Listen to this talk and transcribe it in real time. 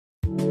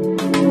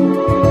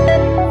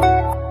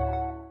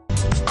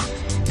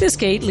This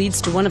gate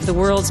leads to one of the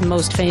world's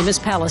most famous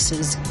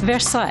palaces,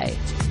 Versailles.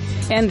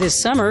 And this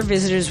summer,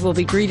 visitors will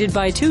be greeted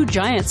by two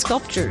giant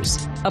sculptures,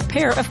 a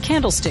pair of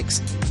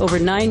candlesticks over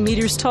 9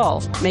 meters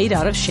tall, made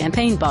out of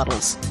champagne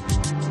bottles.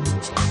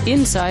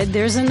 Inside,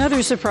 there's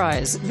another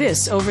surprise,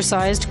 this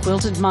oversized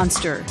quilted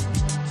monster.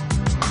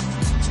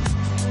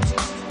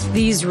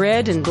 These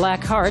red and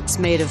black hearts,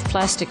 made of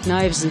plastic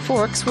knives and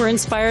forks, were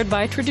inspired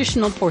by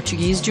traditional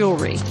Portuguese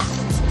jewelry.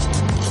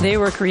 They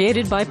were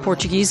created by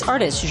Portuguese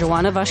artist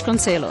Joana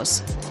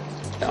Vasconcelos.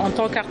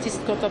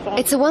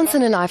 It's a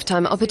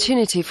once-in-a-lifetime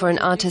opportunity for an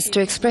artist to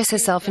express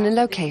herself in a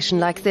location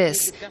like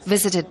this,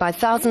 visited by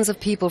thousands of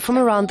people from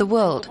around the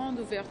world.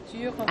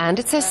 And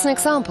it sets an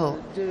example.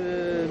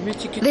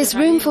 There's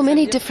room for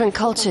many different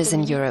cultures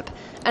in Europe,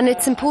 and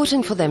it's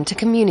important for them to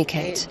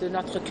communicate.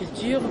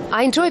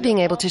 I enjoy being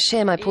able to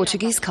share my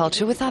Portuguese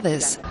culture with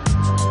others.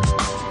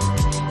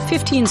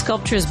 15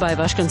 sculptures by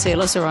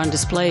Vasconcelos are on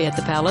display at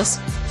the palace.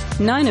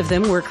 9 of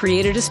them were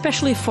created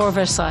especially for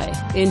Versailles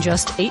in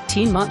just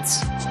 18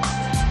 months.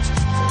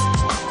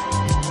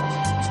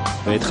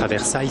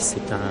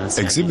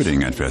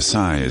 Exhibiting at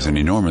Versailles is an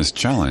enormous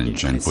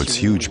challenge and puts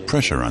huge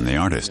pressure on the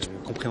artist.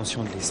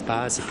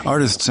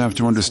 Artists have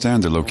to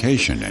understand the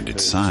location and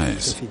its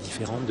size.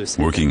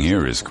 Working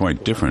here is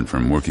quite different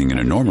from working in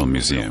a normal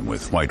museum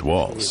with white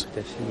walls.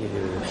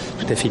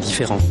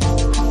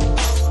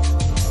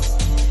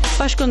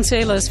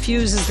 Vasconcelos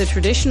fuses the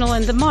traditional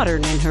and the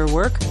modern in her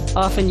work,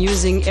 often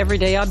using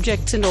everyday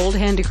objects and old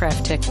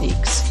handicraft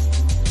techniques.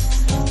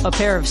 A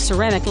pair of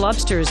ceramic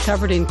lobsters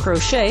covered in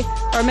crochet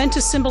are meant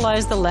to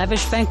symbolize the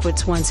lavish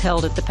banquets once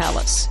held at the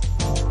palace.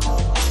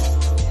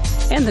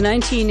 And the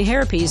 19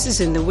 hairpieces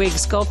in the wig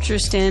sculpture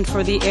stand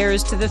for the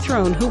heirs to the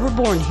throne who were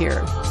born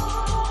here.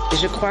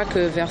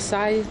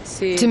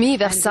 To me,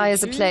 Versailles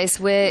is a place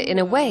where, in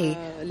a way,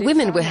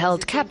 women were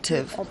held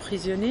captive.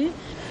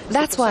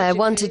 That's why I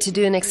wanted to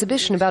do an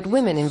exhibition about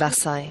women in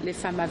Versailles.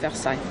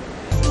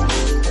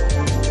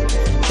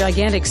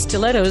 Gigantic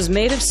stilettos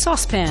made of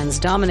saucepans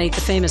dominate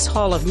the famous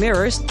Hall of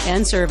Mirrors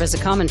and serve as a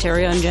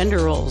commentary on gender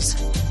roles.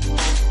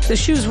 The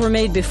shoes were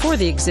made before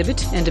the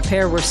exhibit, and a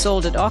pair were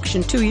sold at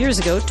auction 2 years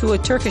ago to a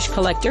Turkish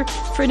collector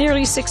for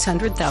nearly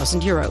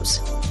 600,000 euros.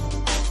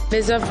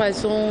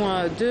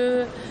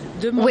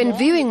 When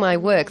viewing my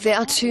work, there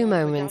are 2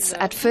 moments.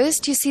 At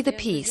first, you see the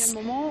piece,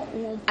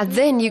 and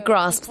then you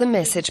grasp the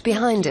message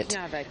behind it.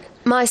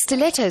 My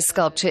stiletto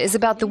sculpture is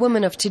about the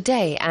woman of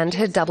today and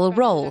her double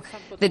role,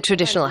 the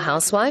traditional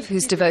housewife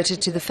who's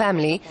devoted to the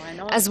family,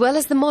 as well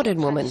as the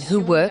modern woman who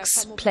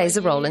works, plays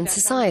a role in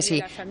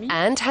society,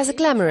 and has a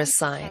glamorous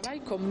side.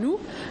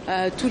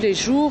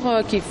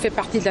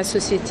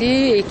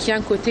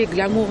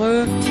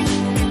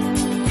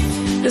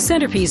 The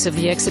centerpiece of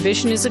the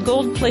exhibition is a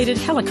gold-plated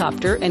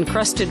helicopter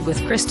encrusted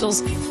with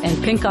crystals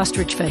and pink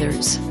ostrich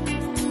feathers.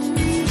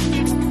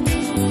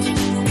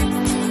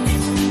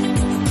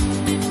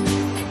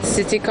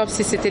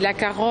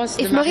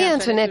 If Marie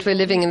Antoinette were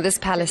living in this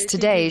palace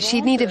today,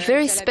 she'd need a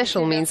very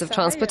special means of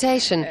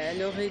transportation.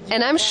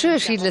 And I'm sure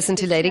she'd listen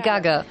to Lady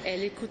Gaga.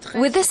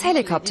 With this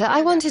helicopter,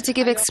 I wanted to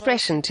give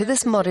expression to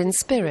this modern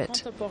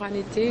spirit.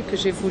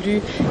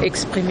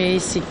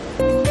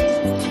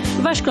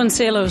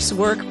 Vasconcelos'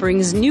 work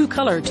brings new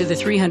color to the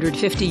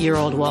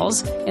 350-year-old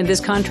walls, and this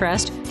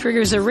contrast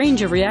triggers a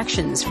range of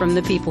reactions from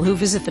the people who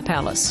visit the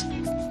palace.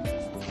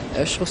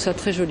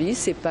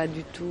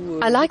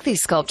 I like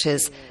these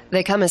sculptures.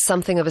 They come as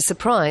something of a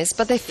surprise,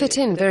 but they fit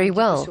in very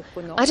well.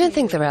 I don't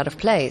think they're out of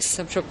place.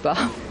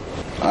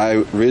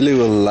 I really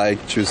would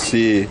like to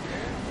see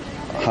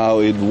how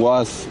it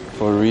was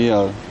for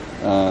real,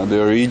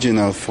 the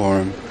original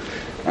form,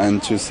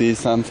 and to see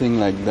something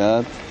like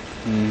that.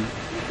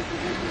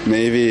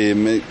 Maybe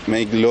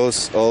make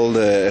lose all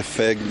the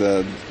effect,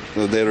 the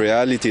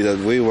reality that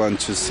we want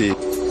to see.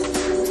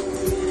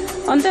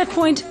 On that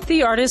point,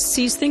 the artist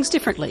sees things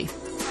differently.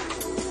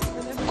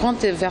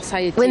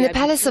 When the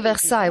Palace of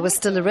Versailles was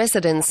still a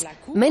residence,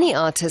 many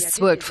artists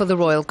worked for the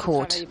royal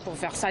court.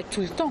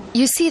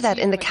 You see that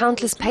in the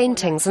countless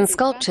paintings and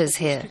sculptures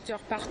here.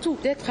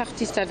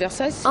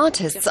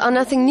 Artists are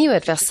nothing new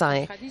at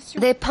Versailles.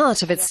 They're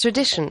part of its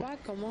tradition.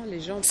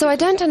 So I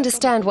don't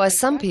understand why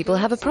some people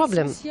have a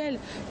problem.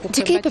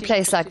 To keep a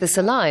place like this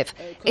alive,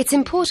 it's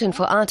important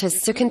for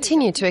artists to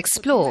continue to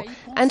explore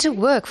and to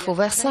work for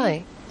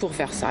Versailles.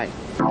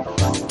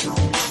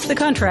 The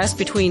contrast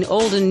between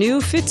old and new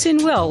fits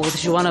in well with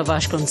Joana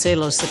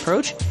Vasconcelos'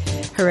 approach.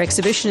 Her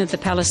exhibition at the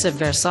Palace of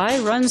Versailles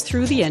runs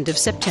through the end of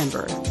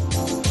September.